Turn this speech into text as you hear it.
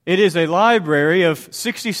It is a library of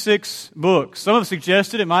 66 books. Some have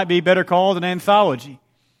suggested it might be better called an anthology.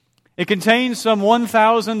 It contains some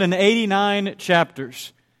 1,089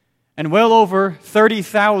 chapters and well over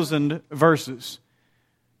 30,000 verses.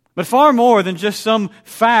 But far more than just some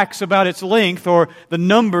facts about its length or the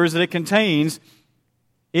numbers that it contains,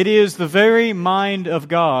 it is the very mind of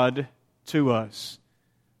God to us.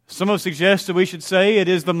 Some have suggested we should say it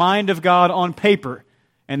is the mind of God on paper,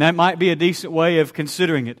 and that might be a decent way of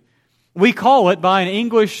considering it. We call it by an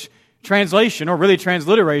English translation, or really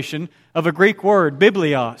transliteration, of a Greek word,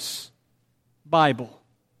 biblios, Bible.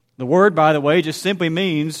 The word, by the way, just simply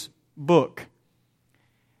means book.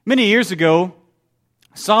 Many years ago,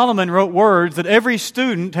 Solomon wrote words that every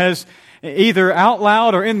student has either out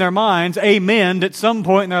loud or in their minds amened at some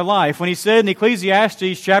point in their life when he said in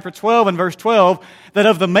Ecclesiastes chapter 12 and verse 12 that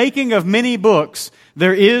of the making of many books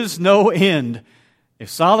there is no end. If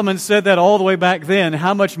Solomon said that all the way back then,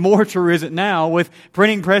 how much more true is it now with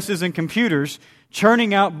printing presses and computers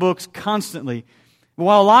churning out books constantly?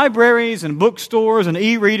 While libraries and bookstores and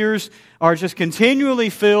e-readers are just continually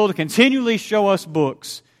filled, continually show us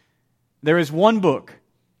books, there is one book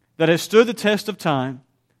that has stood the test of time.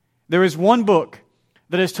 There is one book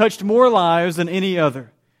that has touched more lives than any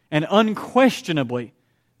other. And unquestionably,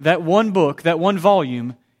 that one book, that one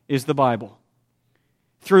volume, is the Bible.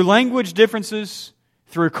 Through language differences,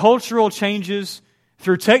 through cultural changes,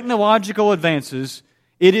 through technological advances,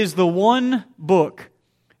 it is the one book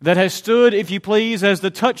that has stood, if you please, as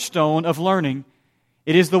the touchstone of learning.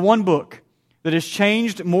 It is the one book that has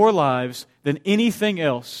changed more lives than anything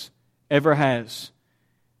else ever has.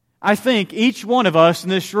 I think each one of us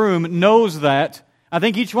in this room knows that. I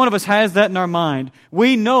think each one of us has that in our mind.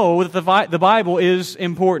 We know that the Bible is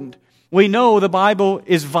important. We know the Bible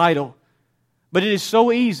is vital. But it is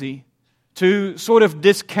so easy to sort of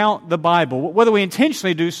discount the Bible, whether we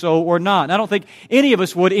intentionally do so or not. And I don't think any of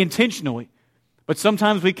us would intentionally, but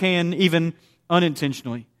sometimes we can even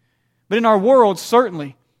unintentionally. But in our world,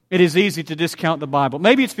 certainly, it is easy to discount the Bible.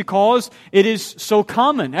 Maybe it's because it is so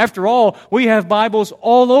common. After all, we have Bibles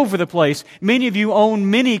all over the place. Many of you own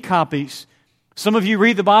many copies. Some of you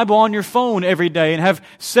read the Bible on your phone every day and have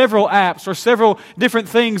several apps or several different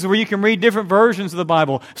things where you can read different versions of the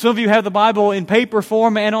Bible. Some of you have the Bible in paper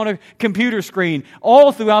form and on a computer screen.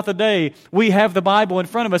 All throughout the day, we have the Bible in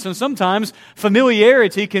front of us. And sometimes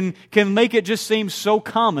familiarity can make it just seem so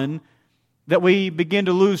common that we begin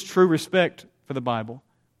to lose true respect for the Bible.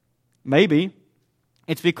 Maybe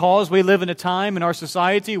it's because we live in a time in our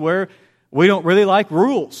society where we don't really like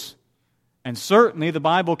rules. And certainly the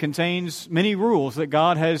Bible contains many rules that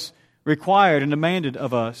God has required and demanded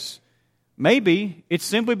of us. Maybe it's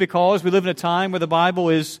simply because we live in a time where the Bible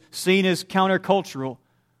is seen as countercultural,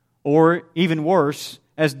 or even worse,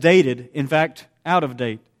 as dated, in fact, out of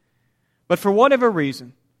date. But for whatever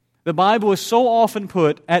reason, the Bible is so often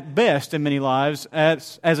put, at best in many lives,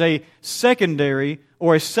 as a secondary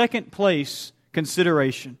or a second place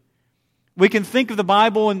consideration. We can think of the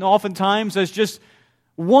Bible and oftentimes as just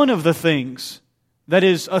one of the things that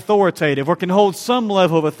is authoritative or can hold some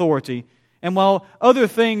level of authority. And while other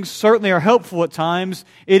things certainly are helpful at times,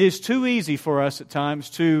 it is too easy for us at times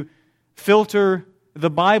to filter the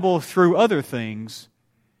Bible through other things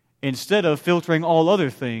instead of filtering all other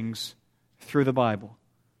things through the Bible.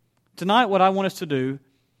 Tonight, what I want us to do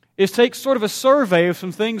is take sort of a survey of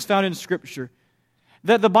some things found in Scripture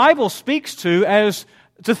that the Bible speaks to as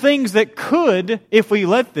to things that could, if we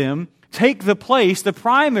let them, take the place, the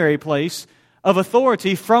primary place of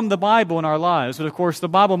authority from the Bible in our lives. But of course, the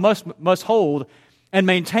Bible must hold and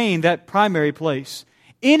maintain that primary place.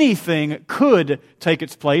 Anything could take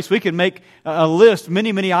its place. We can make a list,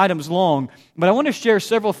 many, many items long. But I want to share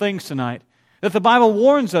several things tonight that the Bible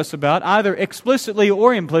warns us about, either explicitly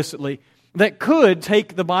or implicitly, that could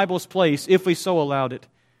take the Bible's place if we so allowed it.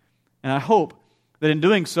 And I hope that in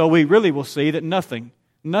doing so, we really will see that nothing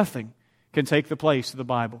can take the place of the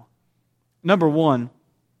Bible. Number one,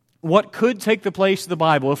 what could take the place of the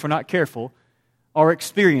Bible, if we're not careful, are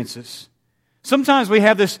experiences. Sometimes we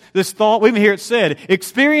have this thought, we even hear it said,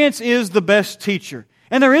 experience is the best teacher.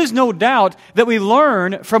 And there is no doubt that we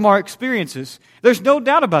learn from our experiences. There's no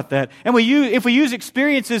doubt about that. And if we use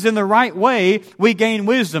experiences in the right way, we gain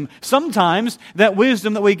wisdom. Sometimes that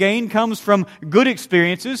wisdom that we gain comes from good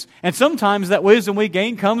experiences, and sometimes that wisdom we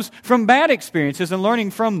gain comes from bad experiences and learning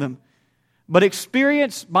from them. But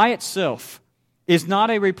experience by itself is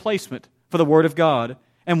not a replacement for the Word of God.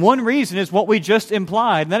 And one reason is what we just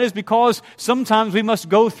implied, and that is because sometimes we must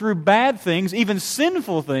go through bad things, even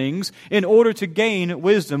sinful things, in order to gain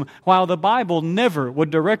wisdom, while the Bible never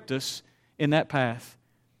would direct us in that path.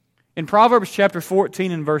 In Proverbs chapter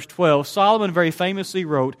 14 and verse 12, Solomon very famously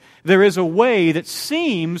wrote, "There is a way that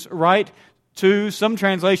seems right to," some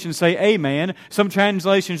translations say a man, some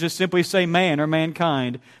translations just simply say man or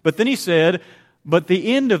mankind. But then he said, "But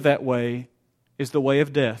the end of that way is the way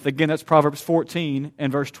of death." Again, that's Proverbs 14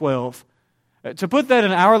 and verse 12. To put that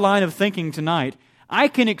in our line of thinking tonight, I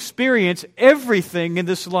can experience everything in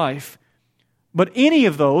this life, but any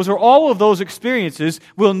of those or all of those experiences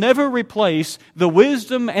will never replace the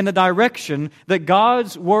wisdom and the direction that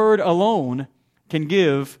God's Word alone can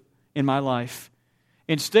give in my life.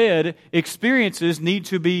 Instead, experiences need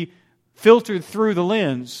to be filtered through the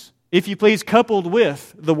lens, if you please, coupled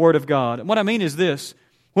with the Word of God. And what I mean is this: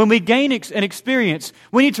 when we gain an experience,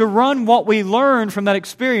 we need to run what we learn from that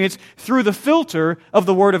experience through the filter of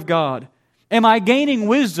the Word of God. Am I gaining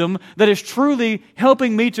wisdom that is truly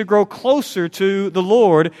helping me to grow closer to the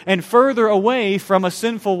Lord and further away from a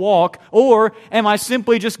sinful walk? Or am I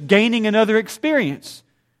simply just gaining another experience?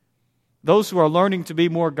 Those who are learning to be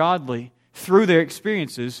more godly through their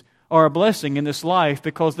experiences are a blessing in this life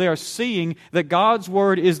because they are seeing that God's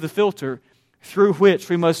Word is the filter through which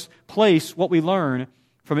we must place what we learn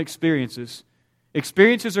from experiences.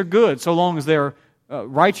 Experiences are good so long as they're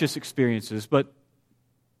righteous experiences, but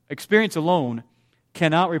experience alone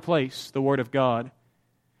cannot replace the Word of God.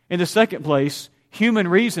 In the second place, human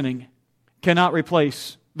reasoning cannot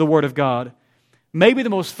replace the Word of God. Maybe the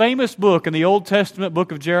most famous book in the Old Testament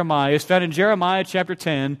book of Jeremiah is found in Jeremiah chapter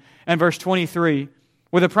 10 and verse 23,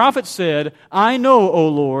 where the prophet said, "I know, O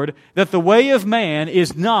Lord, that the way of man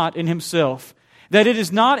is not in himself, that it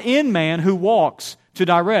is not in man who walks to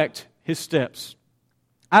direct his steps."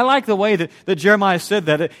 I like the way that Jeremiah said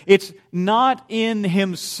that. It's not in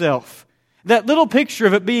himself. That little picture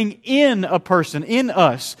of it being in a person, in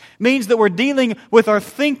us, means that we're dealing with our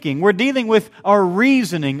thinking, we're dealing with our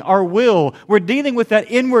reasoning, our will, we're dealing with that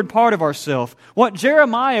inward part of ourself. What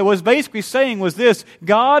Jeremiah was basically saying was this: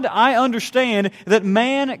 God, I understand that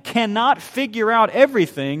man cannot figure out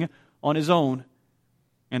everything on his own.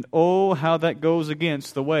 And oh, how that goes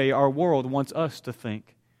against the way our world wants us to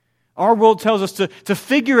think. Our world tells us to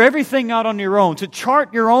figure everything out on your own, to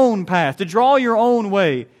chart your own path, to draw your own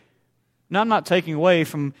way. Now, I'm not taking away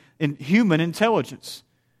from human intelligence.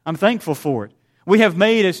 I'm thankful for it. We have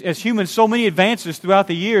made, as humans, so many advances throughout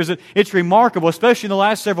the years that it's remarkable, especially in the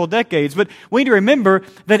last several decades. But we need to remember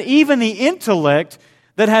that even the intellect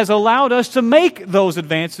that has allowed us to make those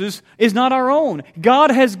advances is not our own.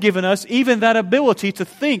 God has given us even that ability to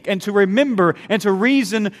think and to remember and to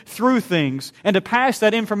reason through things and to pass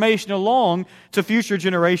that information along to future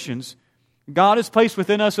generations. God has placed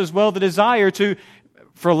within us as well the desire to,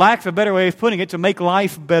 for lack of a better way of putting it, to make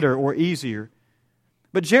life better or easier.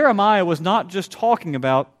 But Jeremiah was not just talking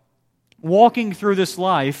about walking through this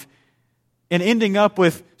life and ending up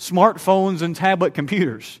with smartphones and tablet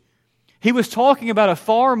computers. He was talking about a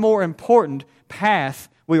far more important path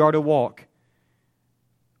we are to walk.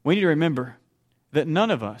 We need to remember that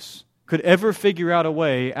none of us could ever figure out a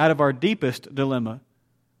way out of our deepest dilemma,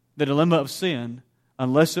 the dilemma of sin,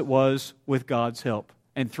 unless it was with God's help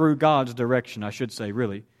and through God's direction, I should say,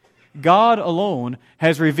 really. God alone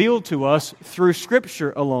has revealed to us through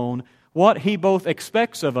Scripture alone what He both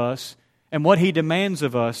expects of us and what He demands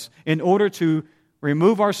of us in order to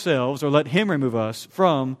remove ourselves or let Him remove us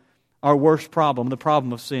from our worst problem, the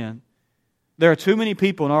problem of sin. There are too many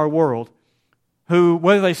people in our world who,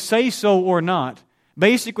 whether they say so or not,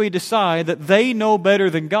 basically decide that they know better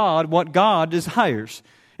than God what God desires.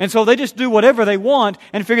 And so they just do whatever they want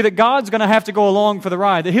and figure that God's going to have to go along for the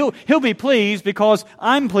ride. That He'll be pleased because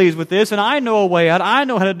I'm pleased with this and I know a way out. I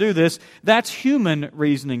know how to do this. That's human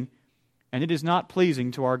reasoning. And it is not pleasing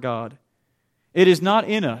to our God. It is not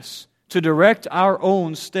in us to direct our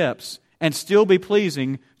own steps and still be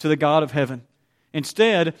pleasing to the God of heaven.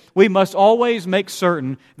 Instead, we must always make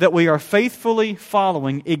certain that we are faithfully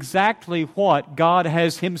following exactly what God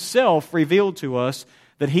has Himself revealed to us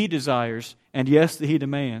that He desires and yes, that He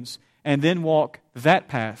demands, and then walk that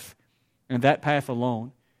path and that path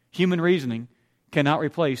alone. Human reasoning cannot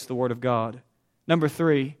replace the Word of God. Number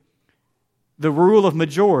 3, the rule of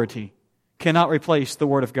majority cannot replace the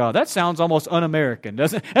Word of God. That sounds almost un-American,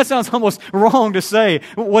 doesn't it? That sounds almost wrong to say.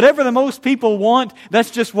 Whatever the most people want, that's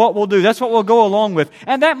just what we'll do. That's what we'll go along with.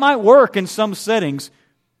 And that might work in some settings,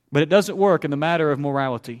 but it doesn't work in the matter of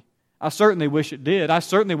morality. I certainly wish it did. I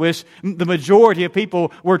certainly wish the majority of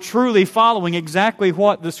people were truly following exactly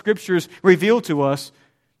what the Scriptures reveal to us,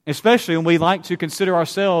 especially when we like to consider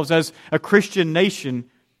ourselves as a Christian nation.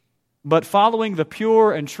 But following the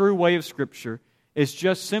pure and true way of Scripture is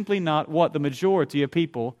just simply not what the majority of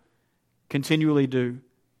people continually do.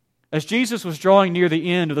 As Jesus was drawing near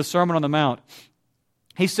the end of the Sermon on the Mount,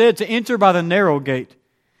 He said to enter by the narrow gate.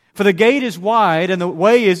 For the gate is wide and the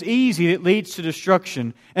way is easy that leads to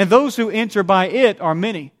destruction, and those who enter by it are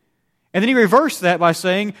many. And then He reversed that by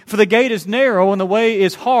saying, for the gate is narrow and the way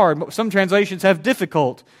is hard. Some translations have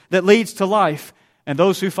difficult that leads to life, and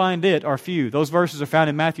those who find it are few. Those verses are found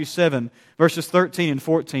in Matthew 7, verses 13 and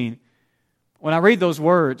 14. When I read those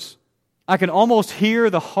words, I can almost hear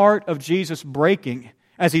the heart of Jesus breaking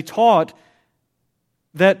as He taught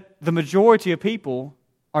that the majority of people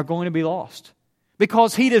are going to be lost,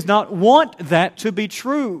 because He does not want that to be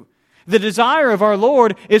true. The desire of our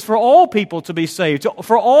Lord is for all people to be saved,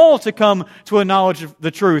 for all to come to a knowledge of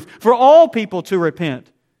the truth, for all people to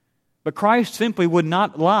repent. But Christ simply would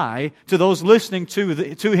not lie to those listening to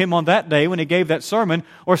Him on that day when He gave that sermon,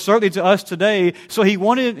 or certainly to us today. So He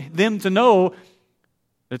wanted them to know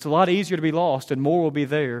that it's a lot easier to be lost and more will be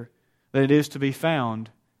there than it is to be found,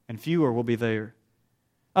 and fewer will be there.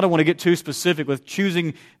 I don't want to get too specific with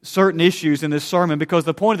choosing certain issues in this sermon, because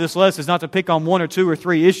the point of this lesson is not to pick on one or two or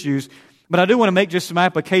three issues, but I do want to make just some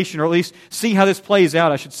application, or at least see how this plays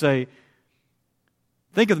out, I should say.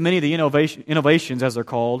 Think of many of the innovations, as they're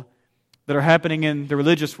called, that are happening in the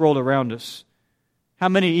religious world around us. How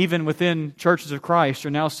many, even within churches of Christ,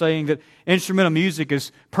 are now saying that instrumental music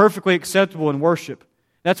is perfectly acceptable in worship?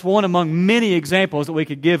 That's one among many examples that we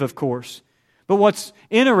could give, of course. But what's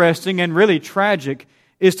interesting and really tragic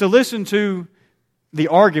is to listen to the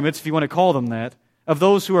arguments, if you want to call them that, of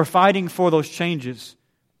those who are fighting for those changes.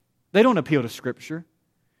 They don't appeal to Scripture.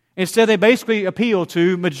 Instead, they basically appeal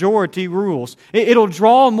to majority rules. It'll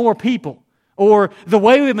draw more people. Or the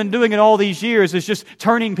way we've been doing it all these years is just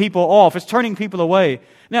turning people off. It's turning people away.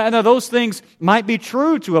 Now those things might be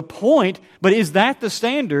true to a point, but is that the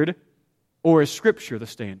standard, or is Scripture the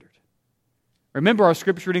standard? Remember our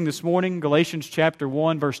scripture reading this morning, Galatians chapter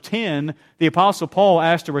 1, verse 10. The Apostle Paul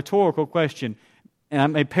asked a rhetorical question, and I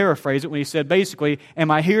may paraphrase it when he said, basically,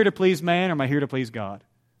 am I here to please man, or am I here to please God?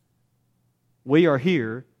 We are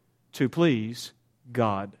here to please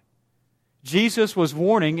God. Jesus was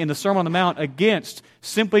warning in the Sermon on the Mount against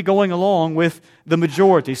simply going along with the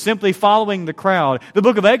majority, simply following the crowd. The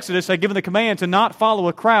book of Exodus had given the command to not follow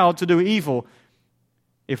a crowd to do evil.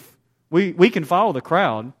 If we can follow the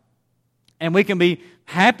crowd, and we can be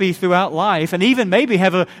happy throughout life, and even maybe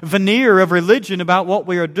have a veneer of religion about what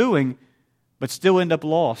we are doing, but still end up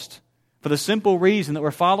lost for the simple reason that we're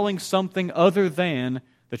following something other than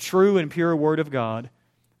the true and pure Word of God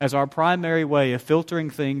as our primary way of filtering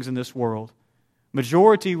things in this world.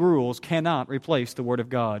 Majority rules cannot replace the Word of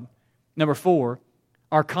God. Number 4,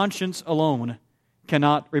 our conscience alone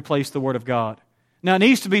cannot replace the Word of God. Now, it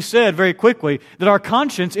needs to be said very quickly that our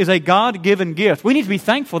conscience is a God-given gift. We need to be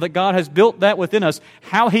thankful that God has built that within us.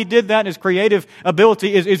 How He did that in His creative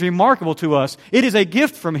ability is remarkable to us. It is a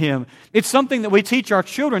gift from Him. It's something that we teach our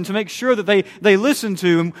children to make sure that they listen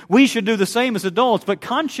to, and we should do the same as adults. But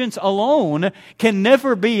conscience alone can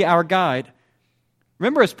never be our guide.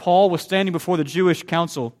 Remember, as Paul was standing before the Jewish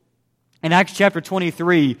council in Acts chapter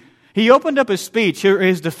 23, he opened up his speech,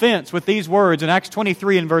 his defense, with these words in Acts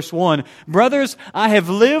 23 and verse 1. Brothers, I have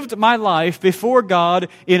lived my life before God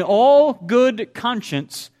in all good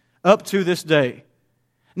conscience up to this day.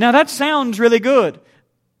 Now that sounds really good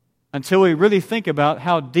until we really think about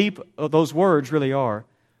how deep those words really are.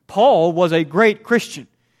 Paul was a great Christian.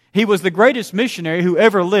 He was the greatest missionary who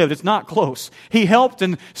ever lived. It's not close. He helped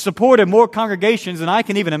and supported more congregations than I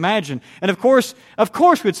can even imagine. And of course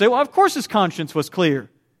we'd say, well, of course his conscience was clear.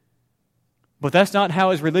 But that's not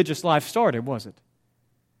how his religious life started, was it?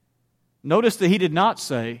 Notice that he did not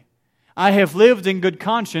say, I have lived in good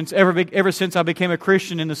conscience ever since I became a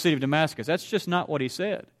Christian in the city of Damascus. That's just not what he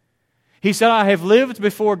said. He said, I have lived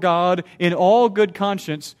before God in all good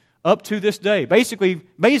conscience up to this day. Basically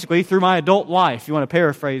through my adult life, if you want to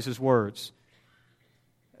paraphrase his words.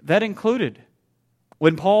 That included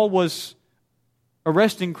when Paul was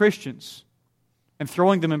arresting Christians and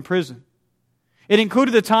throwing them in prison. It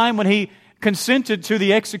included the time when he consented to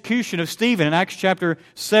the execution of Stephen in Acts chapter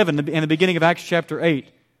 7 and the beginning of Acts chapter 8.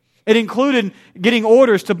 It included getting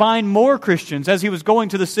orders to bind more Christians as he was going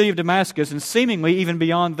to the city of Damascus and seemingly even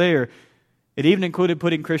beyond there. It even included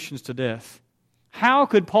putting Christians to death. How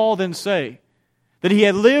could Paul then say that he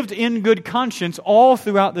had lived in good conscience all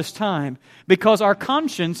throughout this time? Because our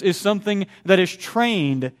conscience is something that is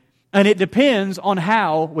trained, and it depends on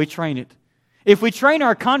how we train it. If we train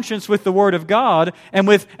our conscience with the Word of God and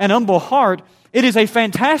with an humble heart, it is a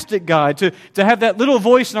fantastic guide to have that little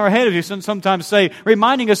voice in our head, as you sometimes say,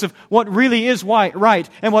 reminding us of what really is right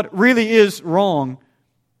and what really is wrong.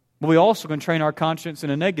 But we also can train our conscience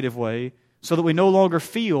in a negative way so that we no longer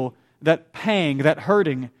feel that pang, that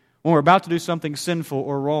hurting, when we're about to do something sinful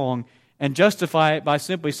or wrong, and justify it by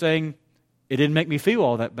simply saying, it didn't make me feel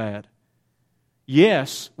all that bad.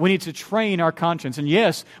 Yes, we need to train our conscience, and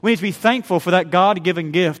yes, we need to be thankful for that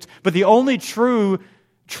God-given gift, but the only true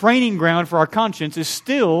training ground for our conscience is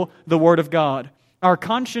still the Word of God. Our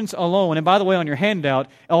conscience alone, and by the way, on your handout,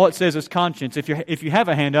 all it says is conscience. If you have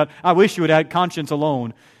a handout, I wish you would add conscience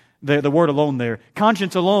alone, the word alone there.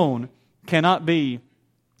 Conscience alone cannot be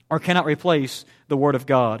or cannot replace the Word of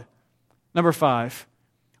God. Number 5,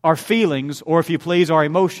 our feelings, or if you please, our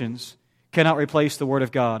emotions, cannot replace the Word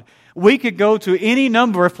of God. We could go to any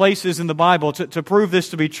number of places in the Bible to prove this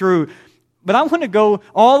to be true, but I want to go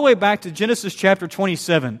all the way back to Genesis chapter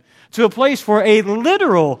 27, to a place where a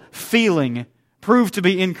literal feeling proved to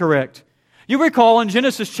be incorrect. You recall in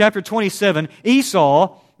Genesis chapter 27,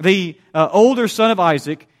 Esau, the older son of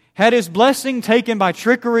Isaac, had his blessing taken by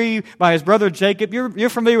trickery by his brother Jacob. You're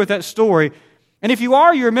familiar with that story. And if you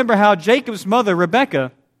are, you remember how Jacob's mother,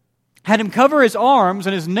 Rebekah, had him cover his arms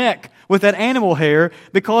and his neck with that animal hair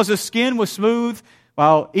because his skin was smooth,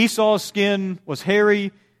 while Esau's skin was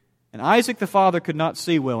hairy, and Isaac the father could not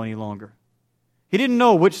see well any longer. He didn't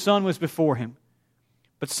know which son was before him.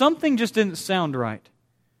 But something just didn't sound right.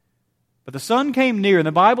 But the son came near, and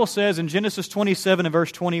the Bible says in Genesis 27 and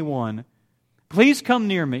verse 21, "Please come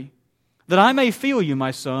near me, that I may feel you,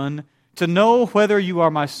 my son, to know whether you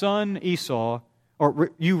are my son Esau,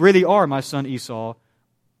 or you really are my son Esau,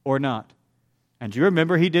 or not." And you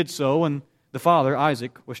remember he did so, and the father,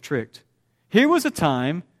 Isaac, was tricked. Here was a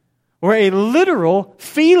time where a literal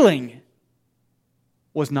feeling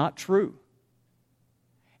was not true.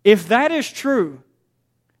 If that is true,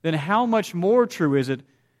 then how much more true is it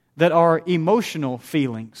that our emotional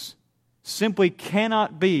feelings simply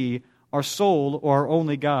cannot be our sole or our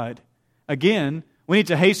only guide? Again, we need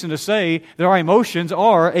to hasten to say that our emotions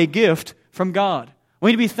are a gift from God. We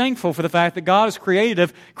need to be thankful for the fact that God has created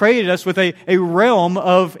us with a realm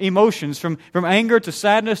of emotions, from anger to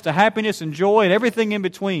sadness to happiness and joy and everything in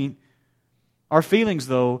between. Our feelings,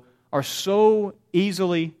 though, are so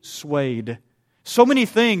easily swayed. So many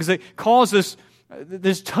things that cause us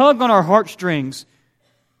this tug on our heartstrings,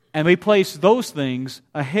 and we place those things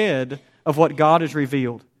ahead of what God has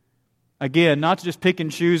revealed. Again, not to just pick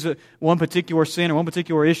and choose one particular sin or one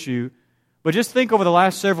particular issue, but just think over the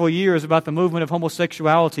last several years about the movement of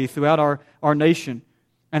homosexuality throughout our nation,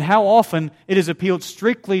 and how often it has appealed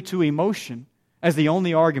strictly to emotion as the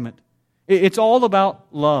only argument. It's all about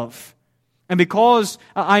love. And because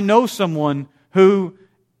I know someone who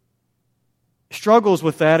struggles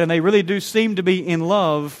with that, and they really do seem to be in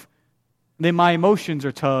love, then my emotions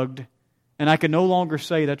are tugged, and I can no longer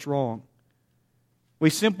say that's wrong. We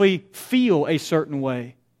simply feel a certain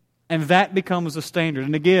way, and that becomes the standard.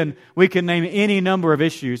 And again, we can name any number of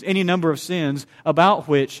issues, any number of sins about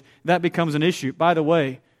which that becomes an issue. By the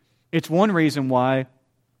way, it's one reason why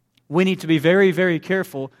we need to be very, very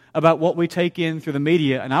careful about what we take in through the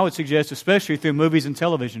media, and I would suggest especially through movies and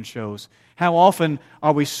television shows. How often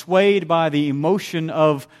are we swayed by the emotion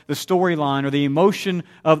of the storyline or the emotion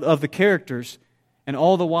of the characters, and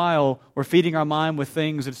all the while we're feeding our mind with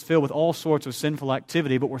things that's filled with all sorts of sinful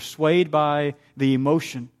activity, but we're swayed by the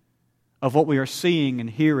emotion of what we are seeing and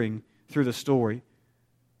hearing through the story.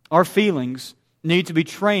 Our feelings need to be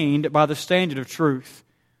trained by the standard of truth.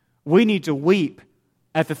 We need to weep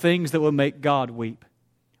at the things that will make God weep.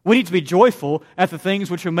 We need to be joyful at the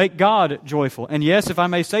things which will make God joyful. And yes, if I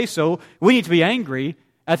may say so, we need to be angry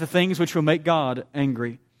at the things which will make God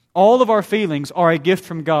angry. All of our feelings are a gift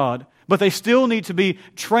from God, but they still need to be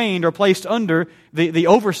trained or placed under the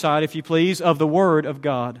oversight, if you please, of the Word of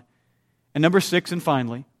God. And number 6, and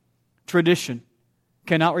finally, tradition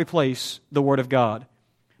cannot replace the Word of God.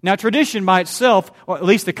 Now, tradition by itself, or at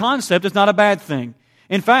least the concept, is not a bad thing.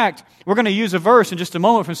 In fact, we're going to use a verse in just a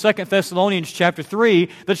moment from 2 Thessalonians chapter 3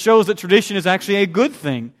 that shows that tradition is actually a good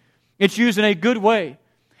thing. It's used in a good way.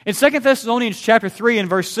 In 2 Thessalonians chapter 3 and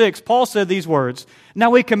verse 6, Paul said these words, "Now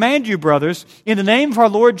we command you, brothers, in the name of our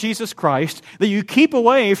Lord Jesus Christ, that you keep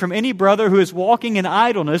away from any brother who is walking in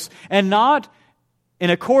idleness and not in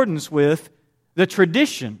accordance with the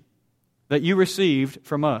tradition that you received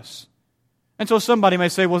from us." And so somebody may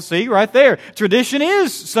say, well, see, right there, tradition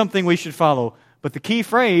is something we should follow. But the key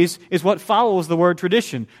phrase is what follows the word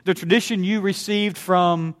tradition. The tradition you received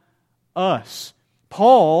from us.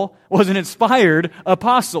 Paul was an inspired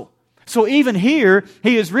apostle. So even here,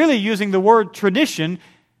 he is really using the word tradition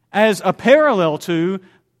as a parallel to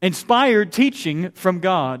inspired teaching from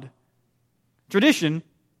God. Tradition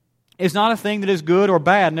is not a thing that is good or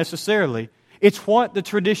bad necessarily. It's what the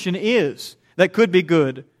tradition is that could be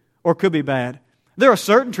good or could be bad. There are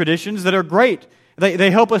certain traditions that are great.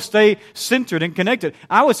 They help us stay centered and connected.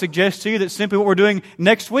 I would suggest to you that simply what we're doing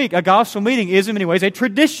next week, a gospel meeting, is in many ways a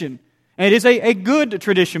tradition. And it is a good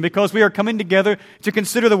tradition because we are coming together to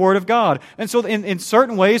consider the Word of God. And so in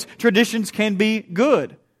certain ways, traditions can be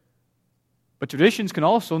good. But traditions can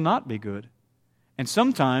also not be good. And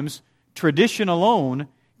sometimes tradition alone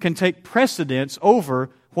can take precedence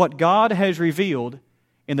over what God has revealed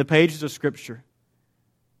in the pages of Scripture.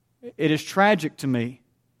 It is tragic to me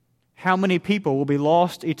how many people will be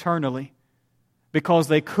lost eternally because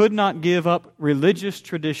they could not give up religious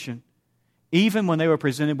tradition even when they were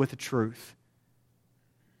presented with the truth.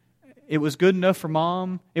 It was good enough for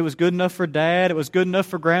mom, it was good enough for dad, it was good enough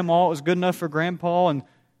for grandma, it was good enough for grandpa, and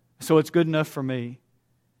so it's good enough for me.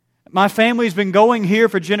 My family's been going here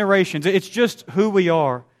for generations. It's just who we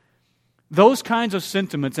are. Those kinds of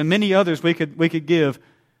sentiments and many others we could give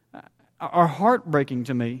are heartbreaking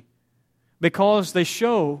to me because they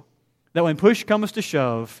show that when push comes to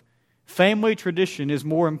shove, family tradition is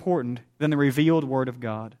more important than the revealed Word of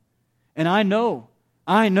God. And I know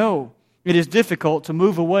it is difficult to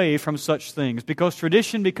move away from such things because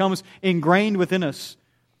tradition becomes ingrained within us.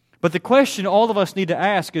 But the question all of us need to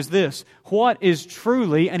ask is this: what is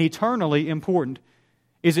truly and eternally important?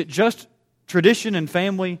 Is it just tradition and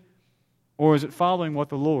family, or is it following what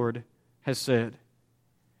the Lord has said?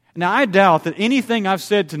 Now, I doubt that anything I've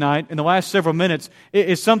said tonight in the last several minutes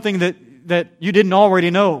is something that you didn't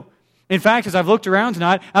already know. In fact, as I've looked around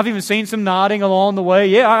tonight, I've even seen some nodding along the way.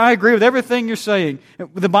 Yeah, I agree with everything you're saying.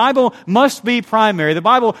 The Bible must be primary. The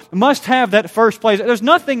Bible must have that first place. There's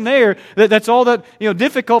nothing there that's all that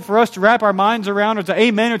difficult for us to wrap our minds around or to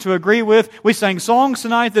amen or to agree with. We sang songs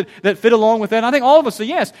tonight that fit along with that. And I think all of us say,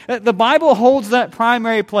 yes, the Bible holds that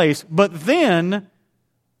primary place. But then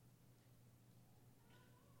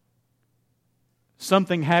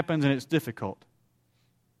something happens and it's difficult.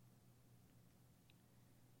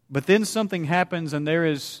 But then something happens and there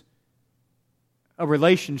is a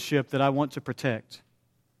relationship that I want to protect.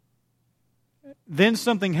 Then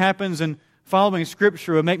something happens and following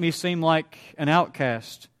Scripture will make me seem like an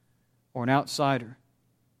outcast or an outsider.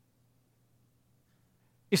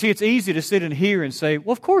 You see, it's easy to sit in here and say,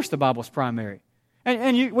 well, of course the Bible's primary.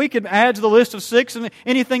 And we could add to the list of 6 and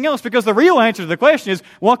anything else because the real answer to the question is,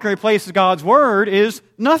 what can replace God's Word is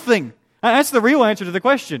nothing. That's the real answer to the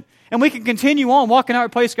question. And we can continue on walking out and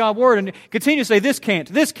replace God's Word and continue to say, this can't,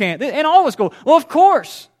 and always go, well, of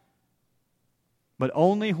course. But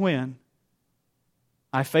only when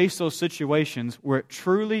I face those situations where it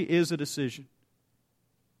truly is a decision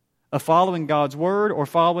of following God's Word or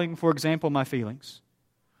following, for example, my feelings,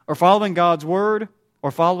 or following God's Word or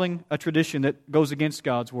following a tradition that goes against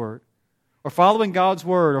God's Word, or following God's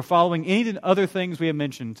Word or following any of the other things we have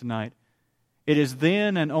mentioned tonight. It is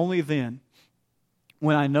then and only then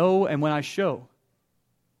when I know and when I show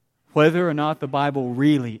whether or not the Bible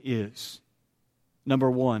really is, number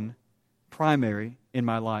one, primary in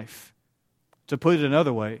my life. To put it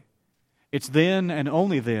another way, it's then and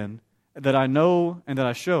only then that I know and that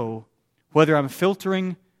I show whether I'm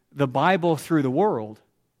filtering the Bible through the world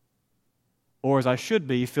or, as I should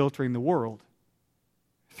be, filtering the world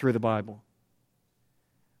through the Bible.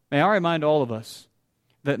 May I remind all of us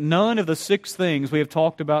that none of the 6 things we have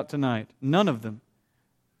talked about tonight, none of them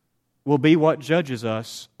will be what judges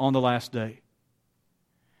us on the last day.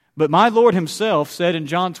 But my Lord Himself said in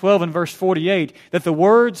John 12 and verse 48 that the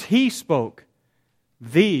words He spoke,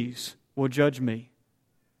 these will judge me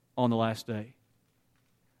on the last day.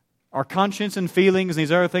 Are conscience and feelings and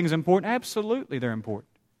these other things important? Absolutely, they're important.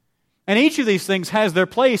 And each of these things has their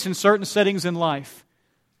place in certain settings in life.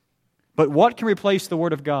 But what can replace the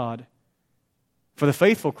Word of God for the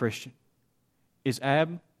faithful Christian is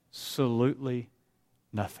absolutely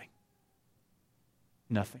nothing.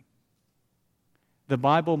 Nothing. The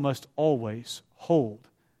Bible must always hold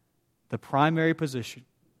the primary position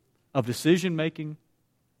of decision making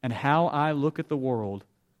and how I look at the world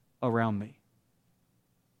around me.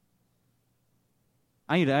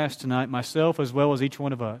 I need to ask tonight, myself as well as each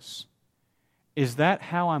one of us, is that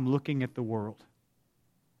how I'm looking at the world?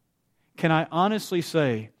 Can I honestly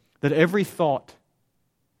say that every thought,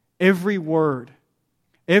 every word,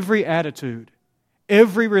 every attitude,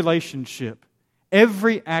 every relationship,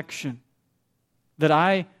 every action that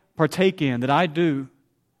I partake in, that I do,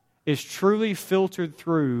 is truly filtered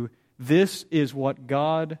through, this is what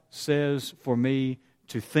God says for me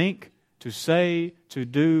to think, to say, to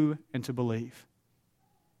do, and to believe?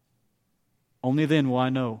 Only then will I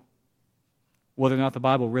know whether or not the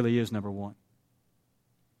Bible really is number one.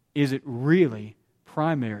 Is it really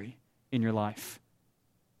primary in your life?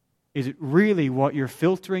 Is it really what you're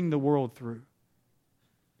filtering the world through?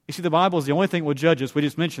 You see, the Bible is the only thing that will judge us. We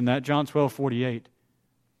just mentioned that, John 12:48.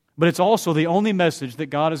 But it's also the only message that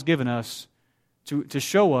God has given us to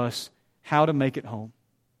show us how to make it home.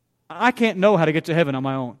 I can't know how to get to heaven on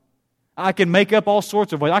my own. I can make up all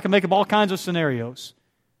sorts of ways. I can make up all kinds of scenarios.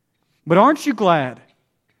 But aren't you glad,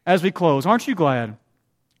 as we close, aren't you glad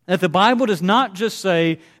that the Bible does not just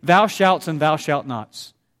say, thou shalt and thou shalt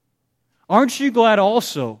nots? Aren't you glad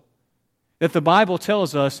also that the Bible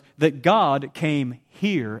tells us that God came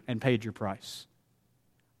here and paid your price?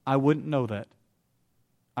 I wouldn't know that.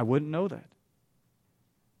 I wouldn't know that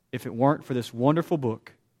if it weren't for this wonderful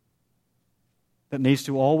book that needs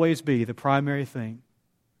to always be the primary thing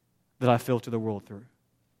that I filter the world through.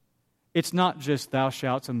 It's not just thou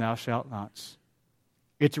shalt and thou shalt nots.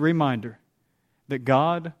 It's a reminder that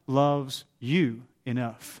God loves you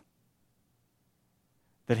enough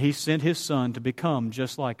that He sent His Son to become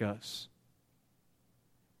just like us,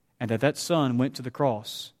 and that Son went to the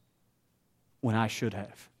cross when I should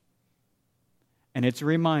have. And it's a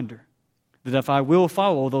reminder that if I will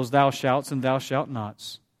follow those thou shalts and thou shalt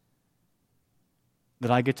nots,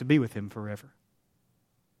 that I get to be with Him forever.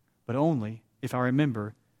 But only if I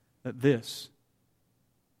remember that this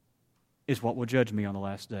is what will judge me on the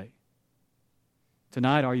last day.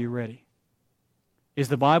 Tonight, are you ready? Is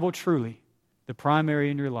the Bible truly the primary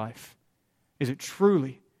in your life? Is it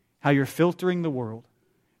truly how you're filtering the world?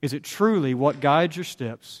 Is it truly what guides your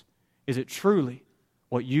steps? Is it truly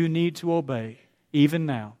what you need to obey even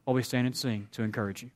now while we stand and sing to encourage you?